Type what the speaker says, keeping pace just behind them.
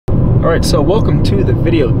Alright, so welcome to the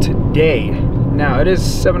video today. Now it is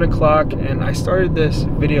 7 o'clock and I started this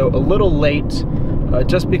video a little late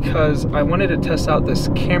just because I wanted to test out this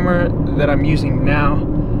camera that I'm using now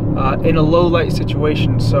in a low light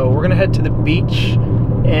situation. So we're gonna head to the beach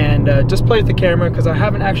and just play with the camera because I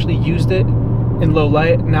haven't actually used it in low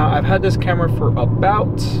light. Now I've had this camera for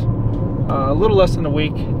about a little less than a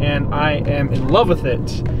week and I am in love with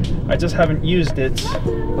it. I just haven't used it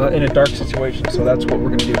in a dark situation, so that's what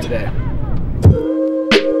we're gonna do today.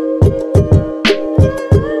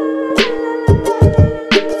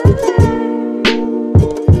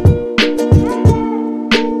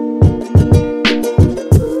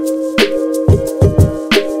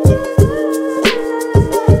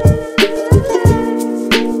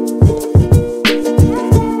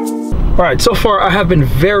 Alright, so far I have been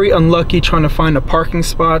very unlucky trying to find a parking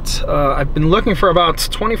spot. I've been looking for about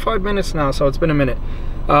 25 minutes now, so it's been a minute.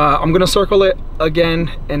 I'm gonna circle it again,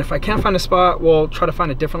 and if I can't find a spot, we'll try to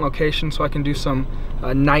find a different location so I can do some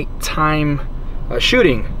nighttime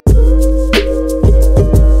shooting.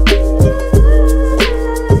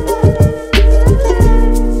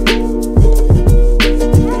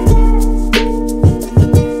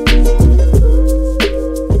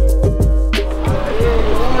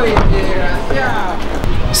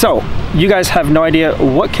 So, you guys have no idea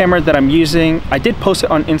what camera that I'm using. I did post it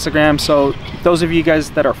on Instagram, so those of you guys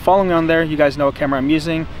that are following on there, you guys know what camera I'm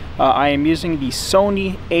using. I am using the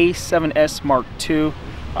Sony A7S Mark II.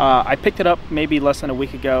 I picked it up maybe less than a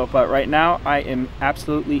week ago, but right now I am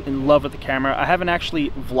absolutely in love with the camera. I haven't actually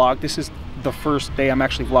vlogged. This is the first day I'm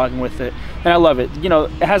actually vlogging with it, and I love it. You know,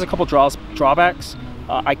 it has a couple drawbacks.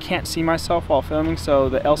 I can't see myself while filming, so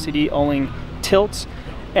the LCD only tilts.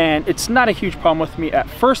 And it's not a huge problem with me. At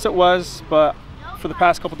first it was, but for the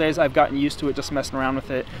past couple days I've gotten used to it, just messing around with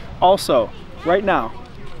it. Also, right now,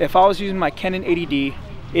 if I was using my Canon 80D,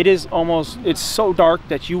 it's so dark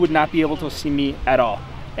that you would not be able to see me at all.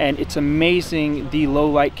 And it's amazing the low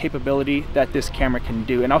light capability that this camera can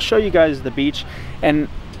do. And I'll show you guys the beach, and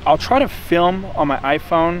I'll try to film on my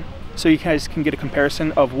iPhone so you guys can get a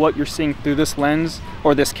comparison of what you're seeing through this lens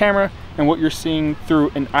or this camera and what you're seeing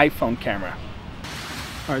through an iPhone camera.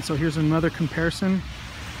 Alright, so here's another comparison.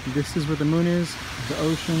 This is where the moon is, the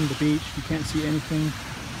ocean, the beach. You can't see anything.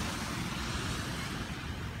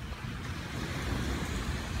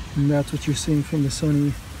 And that's what you're seeing from the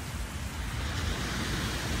Sony.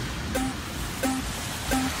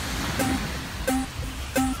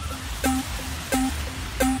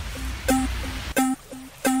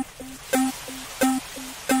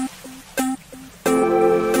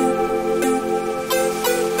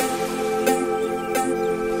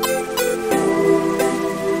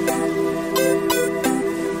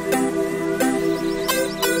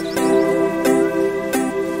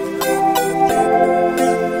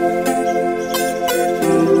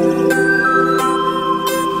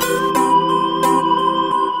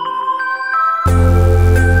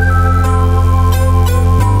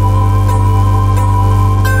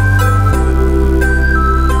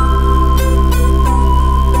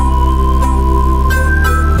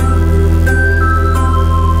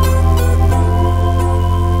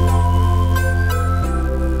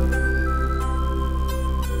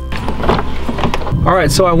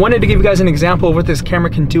 Alright, so I wanted to give you guys an example of what this camera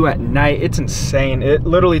can do at night. It's insane. It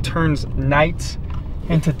literally turns night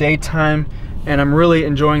into daytime, and I'm really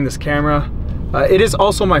enjoying this camera. It is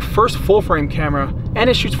also my first full frame camera, and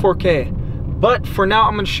it shoots 4K. But for now,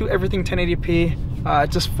 I'm gonna shoot everything 1080p.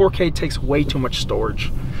 Just 4K takes way too much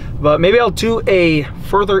storage. But maybe I'll do a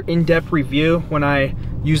further in-depth review when I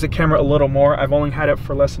use the camera a little more. I've only had it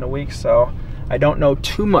for less than a week, so I don't know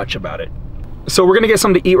too much about it. So we're gonna get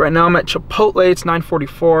something to eat right now. I'm at Chipotle, it's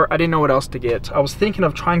 9:44. I didn't know what else to get. I was thinking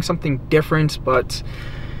of trying something different, but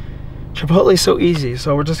Chipotle is so easy.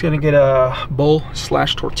 So we're just gonna get a bowl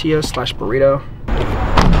slash tortilla slash burrito.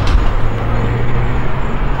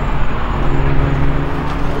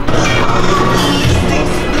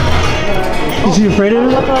 Is she afraid of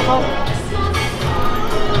it?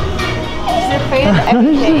 She's afraid of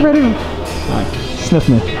everything. She's afraid of it. Right. Sniff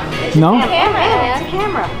me. No? It's a camera. It's a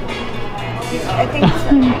camera. I think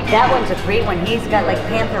that one's a great one. He's got like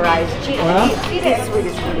panther eyes. She's the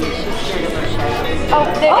sweetest kitty. She's scared of her shell. Oh,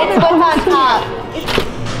 it's what's on top.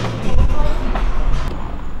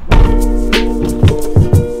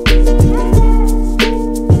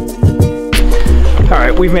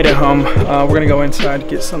 Alright, we've made it home. We're gonna go inside,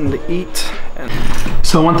 get something to eat,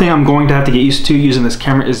 So one thing I'm going to have to get used to using this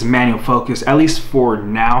camera is manual focus, at least for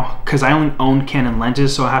now, because I only own Canon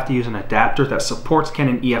lenses, so I have to use an adapter that supports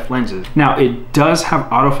Canon EF lenses. Now it does have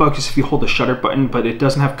autofocus if you hold the shutter button, but it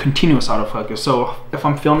doesn't have continuous autofocus. So if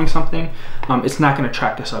I'm filming something, it's not going to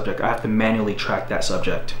track the subject. I have to manually track that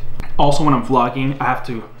subject. Also, when I'm vlogging, I have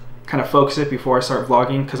to kind of focus it before I start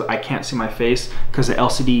vlogging because I can't see my face because the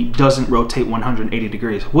LCD doesn't rotate 180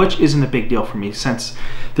 degrees, which isn't a big deal for me since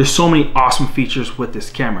there's so many awesome features with this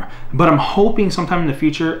camera. But I'm hoping sometime in the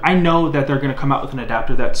future, I know that they're going to come out with an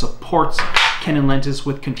adapter that supports Canon lenses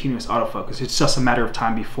with continuous autofocus. It's just a matter of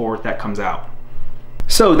time before that comes out.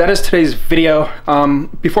 So that is today's video.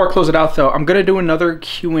 Before I close it out though, I'm going to do another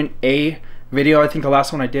Q&A video. I think the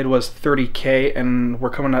last one I did was 30K and we're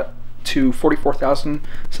coming up to 44,000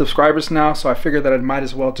 subscribers now, so I figured that I might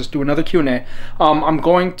as well just do another Q&A. I'm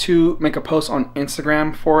going to make a post on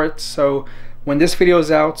Instagram for it, so when this video is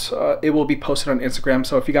out, it will be posted on Instagram.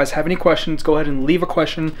 So if you guys have any questions, go ahead and leave a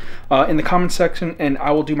question in the comment section, and I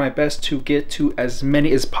will do my best to get to as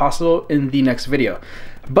many as possible in the next video.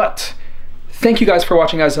 But thank you guys for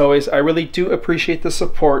watching as always. I really do appreciate the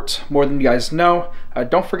support more than you guys know.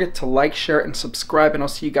 Don't forget to like, share, and subscribe, and I'll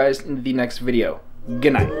see you guys in the next video.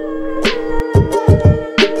 Good night.